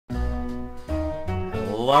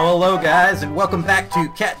Hello guys, and welcome back to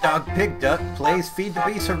CatDogPigduck Plays Feed the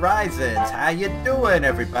Beast Horizons. How you doing,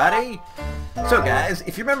 everybody? So guys,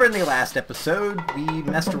 if you remember in the last episode, we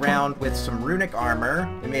messed around with some runic armor.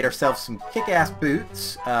 We made ourselves some kick-ass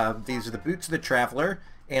boots. These are the boots of the Traveler,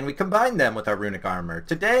 and we combined them with our runic armor.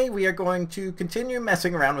 Today we are going to continue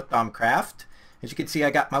messing around with Thaumcraft. As you can see, I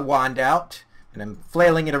got my wand out, and I'm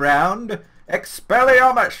flailing it around.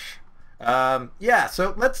 Expelliarmus! Yeah,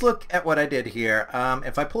 so let's look at what I did here.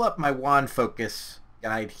 If I pull up my wand focus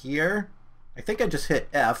guide here, I think I just hit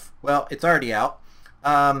F. Well, it's already out.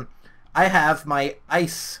 I have my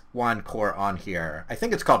ice wand core on here. I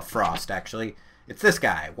think it's called Frost, actually. It's this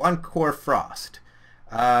guy, wand core Frost.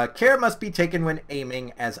 Care must be taken when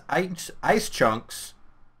aiming, as ice chunks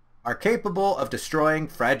are capable of destroying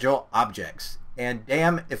fragile objects. And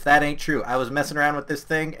damn if that ain't true. I was messing around with this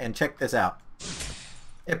thing, and check this out.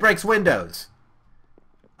 It breaks windows.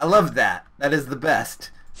 I love that. That is the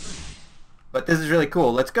best. But this is really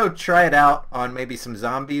cool. Let's go try it out on maybe some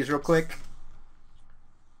zombies real quick.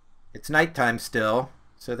 It's nighttime still,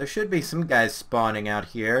 so there should be some guys spawning out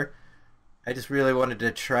here. I just really wanted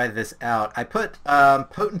to try this out. I put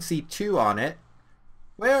potency 2 on it.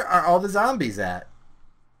 Where are all the zombies at?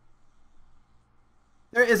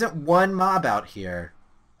 There isn't one mob out here.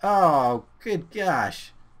 Oh, good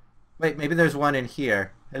gosh. Wait, maybe there's one in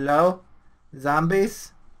here. Hello?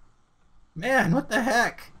 Zombies? Man, what the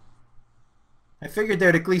heck? I figured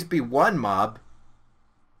there'd at least be one mob.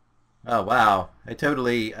 Oh, wow. I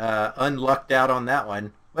totally unlucked out on that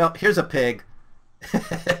one. Well, here's a pig.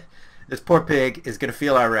 This poor pig is going to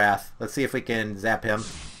feel our wrath. Let's see if we can zap him.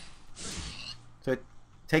 So it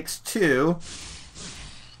takes two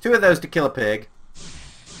of those to kill a pig.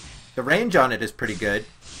 The range on it is pretty good.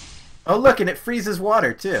 Oh, look, and it freezes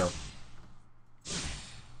water, too.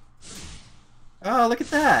 Oh, look at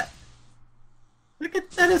that. Look at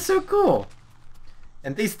that. Is so cool.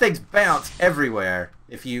 And these things bounce everywhere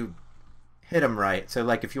if you hit them right. So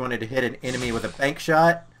like if you wanted to hit an enemy with a bank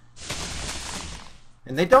shot.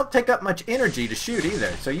 And they don't take up much energy to shoot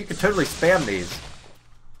either. So you can totally spam these.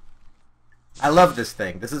 I love this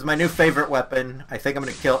thing. This is my new favorite weapon. I think I'm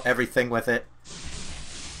going to kill everything with it.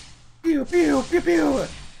 Pew, pew, pew, pew.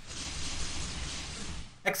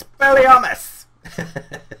 Expelliarmus!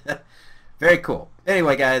 Very cool.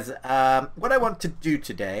 Anyway, guys, what I want to do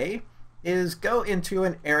today is go into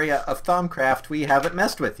an area of Thaumcraft we haven't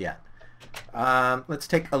messed with yet. Let's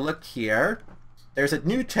take a look here. There's a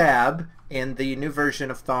new tab in the new version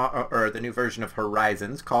of the new version of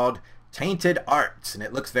Horizons called Tainted Arts, and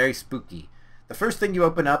it looks very spooky. The first thing you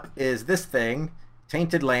open up is this thing,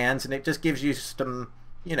 Tainted Lands, and it just gives you some,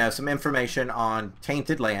 some information on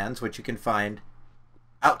tainted lands, which you can find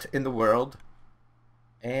out in the world.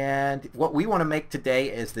 And what we want to make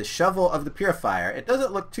today is the Shovel of the Purifier. It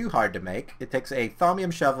doesn't look too hard to make. It takes a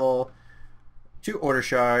thaumium shovel, 2 order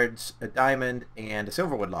shards, a diamond, and a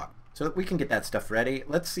silverwood log. So we can get that stuff ready.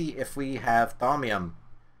 Let's see if we have thaumium.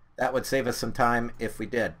 That would save us some time if we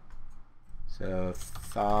did. So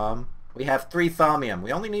we have 3 thaumium.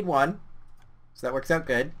 We only need 1, so that works out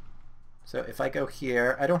good. So if I go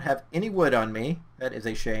here, I don't have any wood on me. That is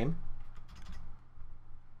a shame.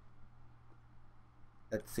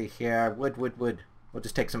 Let's see here. Wood. We'll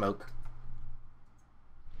just take some oak.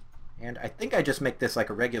 And I think I just make this like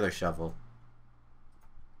a regular shovel.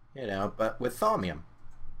 But with thaumium.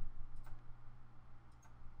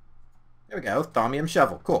 There we go. Thaumium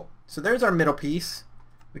shovel. Cool. So there's our middle piece.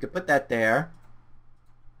 We could put that there.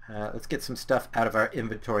 Let's get some stuff out of our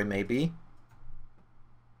inventory maybe.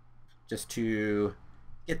 Just to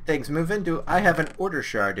get things moving. Do I have an order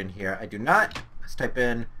shard in here? I do not. Let's type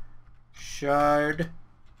in shard.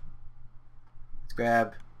 Let's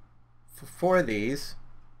grab 4 of these,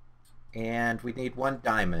 and we need 1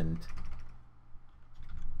 diamond.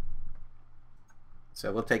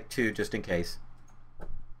 So we'll take 2 just in case.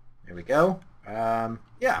 There we go.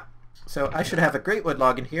 Yeah. So I should have a great wood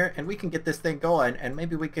log in here, and we can get this thing going, and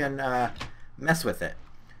maybe we can mess with it.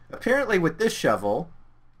 Apparently with this shovel,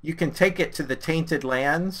 you can take it to the tainted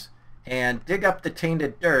lands and dig up the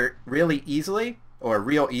tainted dirt really easily, or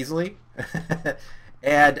real easily.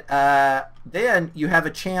 And then you have a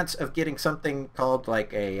chance of getting something called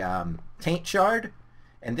like a taint shard,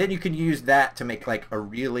 and then you can use that to make like a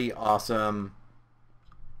really awesome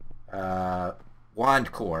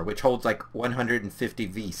wand core, which holds like 150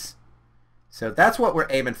 vis. So that's what we're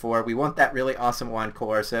aiming for. We want that really awesome wand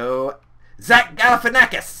core. So Zach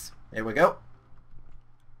Galifianakis! There we go.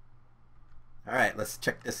 Alright, let's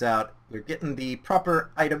check this out. We're getting the proper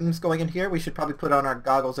items going in here. We should probably put on our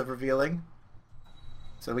goggles of revealing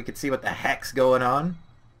so we can see what the heck's going on.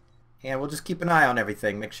 And we'll just keep an eye on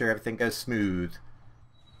everything, make sure everything goes smooth.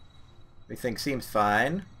 Everything seems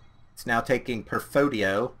fine. It's now taking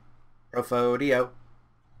Perfodio. Perfodio.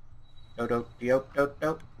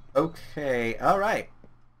 Okay, alright.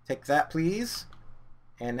 Take that, please.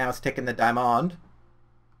 And now it's taking the diamond.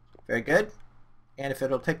 Very good. And if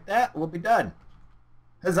it'll take that, we'll be done.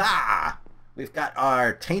 Huzzah! We've got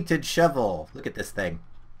our tainted shovel. Look at this thing.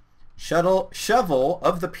 Shovel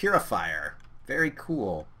of the Purifier. Very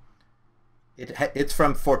cool. It's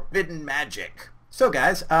from Forbidden Magic. So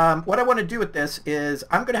guys, what I want to do with this is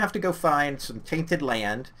I'm going to have to go find some tainted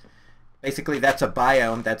land. Basically, that's a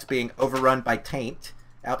biome that's being overrun by taint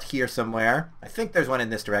out here somewhere. I think there's one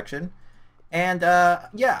in this direction. And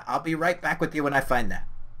yeah, I'll be right back with you when I find that.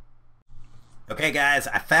 Okay guys,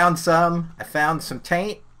 I found some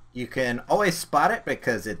taint. You can always spot it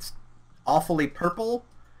because it's awfully purple.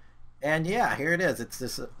 And yeah, here it is. It's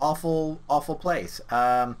this awful place.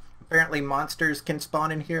 Apparently monsters can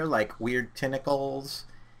spawn in here, like weird tentacles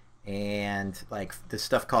and like this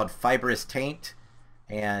stuff called fibrous taint,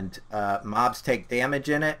 and mobs take damage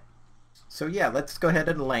in it. So yeah, let's go ahead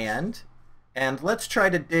and land, and let's try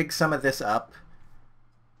to dig some of this up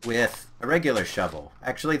with a regular shovel.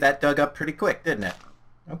 Actually, that dug up pretty quick, didn't it?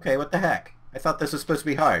 Okay, what the heck? I thought this was supposed to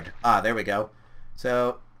be hard. Ah, there we go.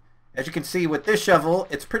 So as you can see with this shovel,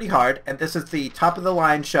 it's pretty hard, and this is the top of the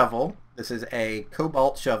line shovel. This is a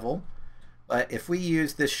cobalt shovel, but if we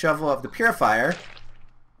use this shovel of the Purifier,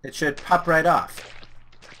 it should pop right off.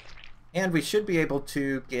 And we should be able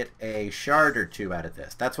to get a shard or two out of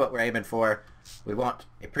this. That's what we're aiming for. We want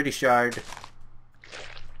a pretty shard.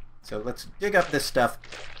 So let's dig up this stuff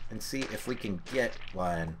and see if we can get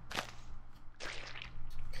one.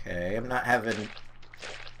 Okay, I'm not having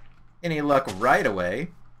any luck right away.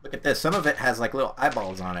 Look at this. Some of it has like little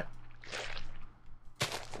eyeballs on it.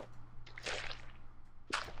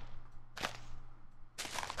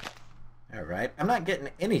 Alright, I'm not getting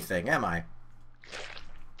anything, am I?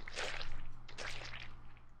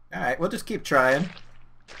 Alright, we'll just keep trying.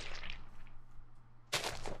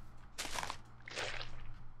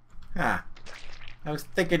 Huh. I was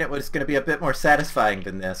thinking it was going to be a bit more satisfying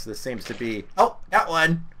than this. This seems to be... Oh, got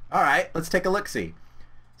one! Alright, let's take a look-see.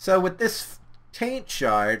 So with this taint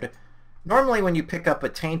shard, normally when you pick up a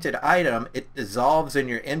tainted item, it dissolves in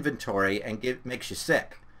your inventory and makes you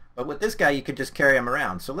sick. But with this guy, you can just carry him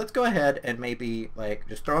around. So let's go ahead and maybe like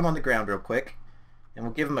just throw him on the ground real quick, and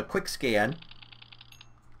we'll give him a quick scan.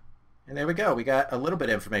 And there we go. We got a little bit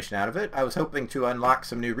of information out of it. I was hoping to unlock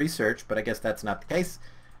some new research, but I guess that's not the case.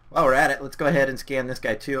 While we're at it, let's go ahead and scan this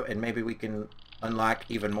guy too, and maybe we can unlock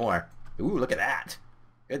even more. Ooh, look at that.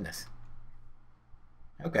 Goodness.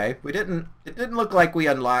 Okay, it didn't look like we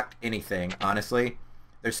unlocked anything, honestly.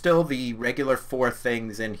 There's still the regular 4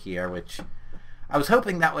 things in here, which I was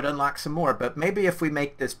hoping that would unlock some more, but maybe if we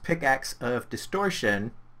make this pickaxe of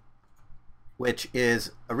distortion, which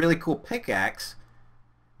is a really cool pickaxe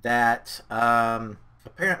that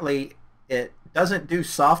apparently it doesn't do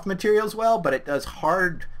soft materials well, but it does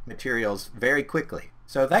hard materials very quickly.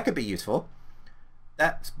 So that could be useful.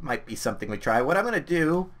 That might be something we try. What I'm going to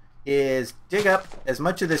do is dig up as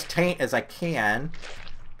much of this taint as I can,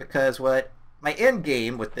 because what my end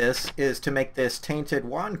game with this is to make this tainted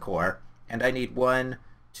wand core, and I need 1,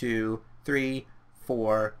 2, 3,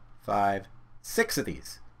 4, 5, 6 of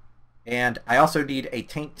these. And I also need a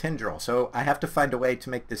taint tendril, so I have to find a way to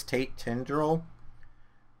make this taint tendril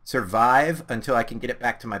survive until I can get it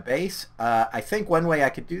back to my base. I think one way I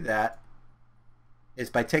could do that is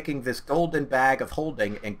by taking this golden bag of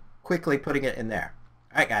holding and quickly putting it in there.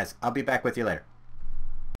 Alright guys, I'll be back with you later.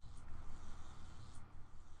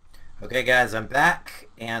 Okay guys, I'm back,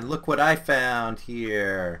 and look what I found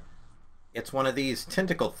here. It's one of these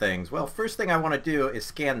tentacle things. Well, first thing I want to do is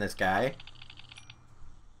scan this guy.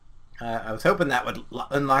 I was hoping that would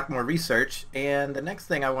unlock more research, and the next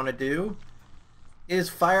thing I want to do is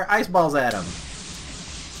fire ice balls at him.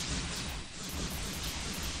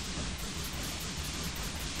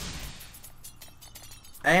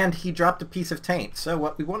 And he dropped a piece of taint. So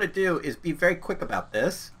what we want to do is be very quick about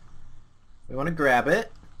this. We want to grab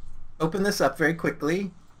it, open this up very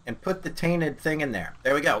quickly, and put the tainted thing in there.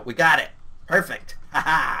 There we go. We got it. Perfect.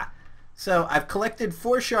 Haha. So I've collected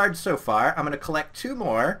 4 shards so far. I'm going to collect 2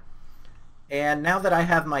 more. And now that I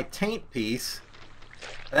have my taint piece,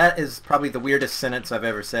 that is probably the weirdest sentence I've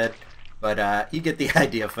ever said, but you get the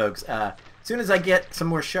idea, folks. As soon as I get some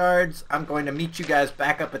more shards, I'm going to meet you guys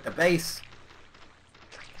back up at the base,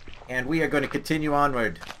 and we are going to continue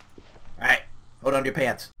onward. Alright, hold on to your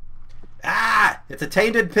pants. Ah! It's a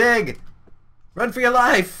tainted pig! Run for your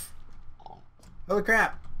life! Holy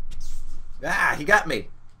crap. Ah, he got me.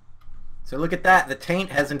 So look at that. The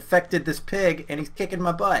taint has infected this pig, and he's kicking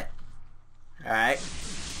my butt. Alright.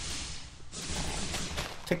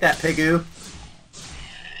 Take that, pigoo.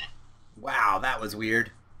 Wow, that was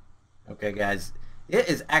weird. Okay, guys. It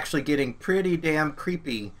is actually getting pretty damn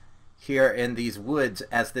creepy here in these woods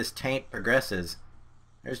as this taint progresses.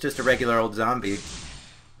 There's just a regular old zombie.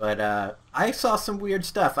 But I saw some weird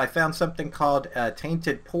stuff. I found something called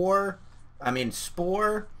tainted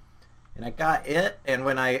spore. And I got it. And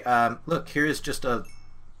when I, look, here's just a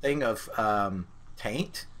thing of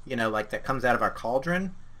taint. You know, like that comes out of our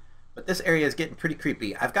cauldron. But this area is getting pretty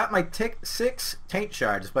creepy. I've got my 6 taint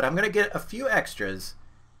shards, but I'm going to get a few extras.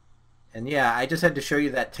 And yeah, I just had to show you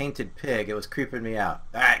that tainted pig. It was creeping me out.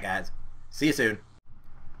 Alright, guys. See you soon.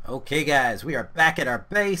 Okay, guys. We are back at our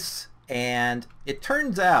base. And it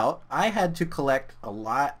turns out I had to collect a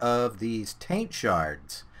lot of these taint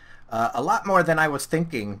shards. A lot more than I was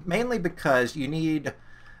thinking. Mainly because you need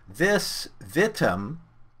this vitum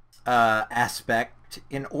aspect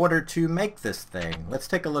in order to make this thing. Let's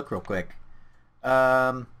take a look real quick.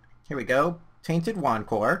 Here we go. Tainted wand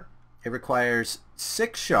core. It requires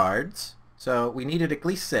 6 shards, so we needed at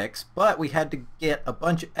least 6, but we had to get a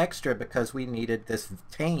bunch extra because we needed this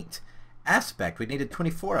taint aspect. We needed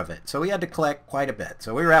 24 of it, so we had to collect quite a bit.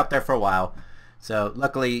 So we were out there for a while, so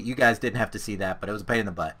luckily you guys didn't have to see that, but it was a pain in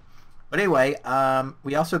the butt. But anyway,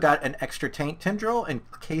 we also got an extra taint tendril in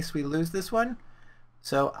case we lose this one.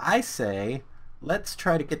 So I say, let's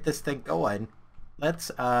try to get this thing going. Let's,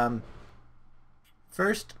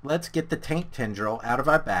 first, let's get the taint tendril out of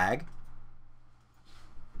our bag.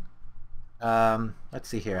 Let's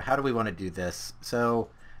see here. How do we want to do this? So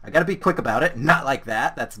I got to be quick about it. Not like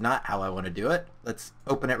that. That's not how I want to do it. Let's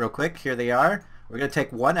open it real quick. Here they are. We're going to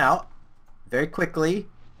take one out very quickly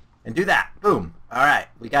and do that. Boom. All right.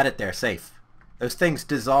 We got it there. Safe. Those things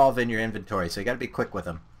dissolve in your inventory, so you got to be quick with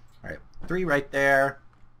them. All right. 3 right there.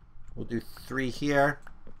 We'll do 3 here.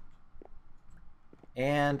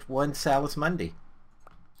 And 1 Salus Mundi.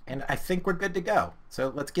 And I think we're good to go.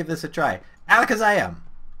 So let's give this a try. Alakazam!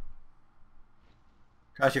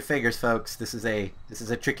 Cross your fingers, folks. This is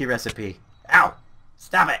a tricky recipe. Ow!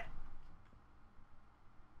 Stop it!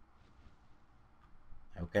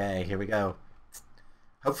 Okay, here we go.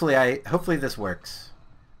 Hopefully this works.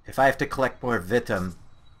 If I have to collect more vitum,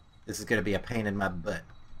 this is gonna be a pain in my butt.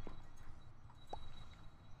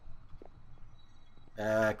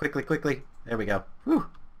 Quickly. There we go. Whew.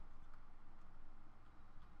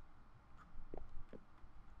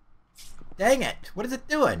 Dang it! What is it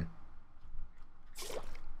doing?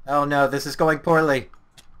 Oh no, this is going poorly.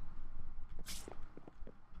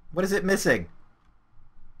 What is it missing?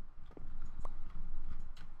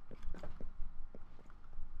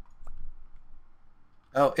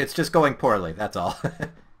 Oh, it's just going poorly, that's all.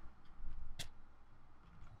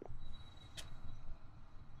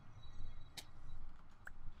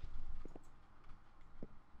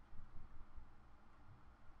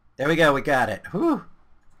 There we go, we got it. Whew.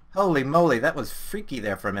 Holy moly, that was freaky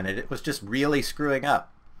there for a minute. It was just really screwing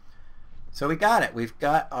up. So we got it. We've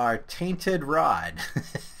got our tainted rod.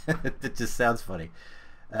 It just sounds funny.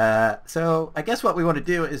 So I guess what we want to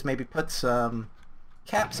do is maybe put some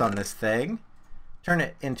caps on this thing. Turn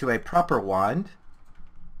it into a proper wand.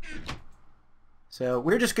 So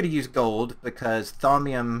we're just going to use gold because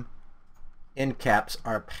thaumium end caps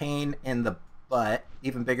are a pain in the butt.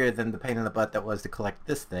 Even bigger than the pain in the butt that was to collect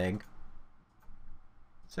this thing.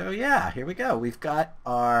 So yeah, here we go. We've got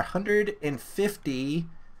our 150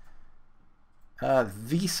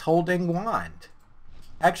 Vis holding wand.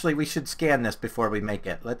 Actually, we should scan this before we make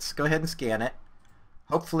it. Let's go ahead and scan it.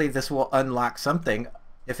 Hopefully this will unlock something.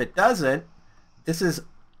 If it doesn't, this is...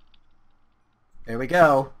 There we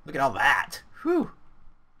go. Look at all that. Whew.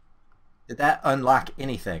 Did that unlock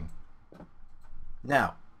anything?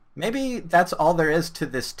 No. Maybe that's all there is to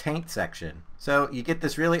this taint section. So you get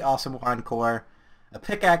this really awesome wand core. A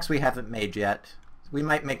pickaxe we haven't made yet. We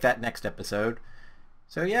might make that next episode.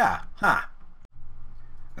 So yeah,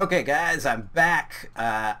 Okay guys, I'm back.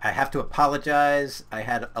 I have to apologize. I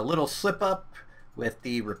had a little slip up with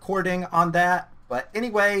the recording on that. But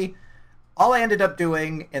anyway, all I ended up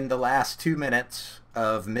doing in the last 2 minutes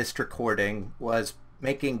of missed recording was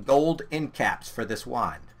making gold end caps for this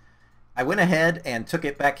wand. I went ahead and took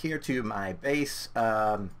it back here to my base,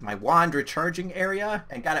 my wand recharging area,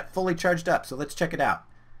 and got it fully charged up. So let's check it out.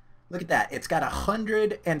 Look at that. It's got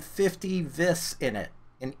 150 Vis in it,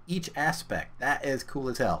 in each aspect. That is cool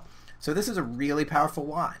as hell. So this is a really powerful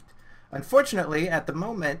wand. Unfortunately, at the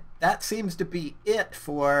moment, that seems to be it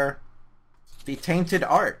for the tainted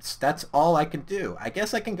arts. That's all I can do. I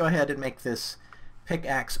guess I can go ahead and make this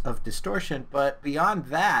pickaxe of distortion, but beyond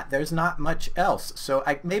that, there's not much else. So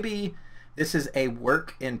maybe this is a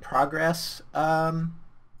work in progress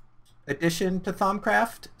addition to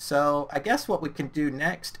Thaumcraft. So I guess what we can do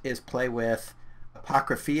next is play with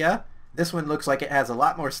Apocryphia. This one looks like it has a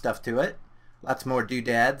lot more stuff to it. Lots more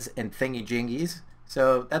doodads and thingy-jingies.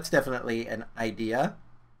 So that's definitely an idea.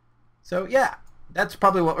 So yeah, that's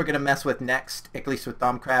probably what we're going to mess with next, at least with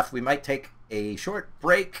Thaumcraft. We might take a short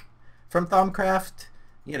break from Thaumcraft.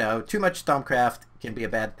 You know, too much Thaumcraft can be a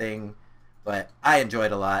bad thing, but I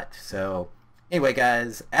enjoyed a lot. So anyway,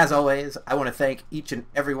 guys, as always, I want to thank each and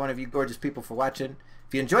every one of you gorgeous people for watching.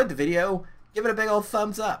 If you enjoyed the video, give it a big old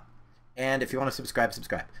thumbs up. And if you want to subscribe,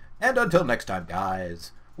 subscribe. And until next time,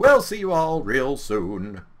 guys, we'll see you all real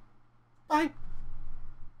soon. Bye.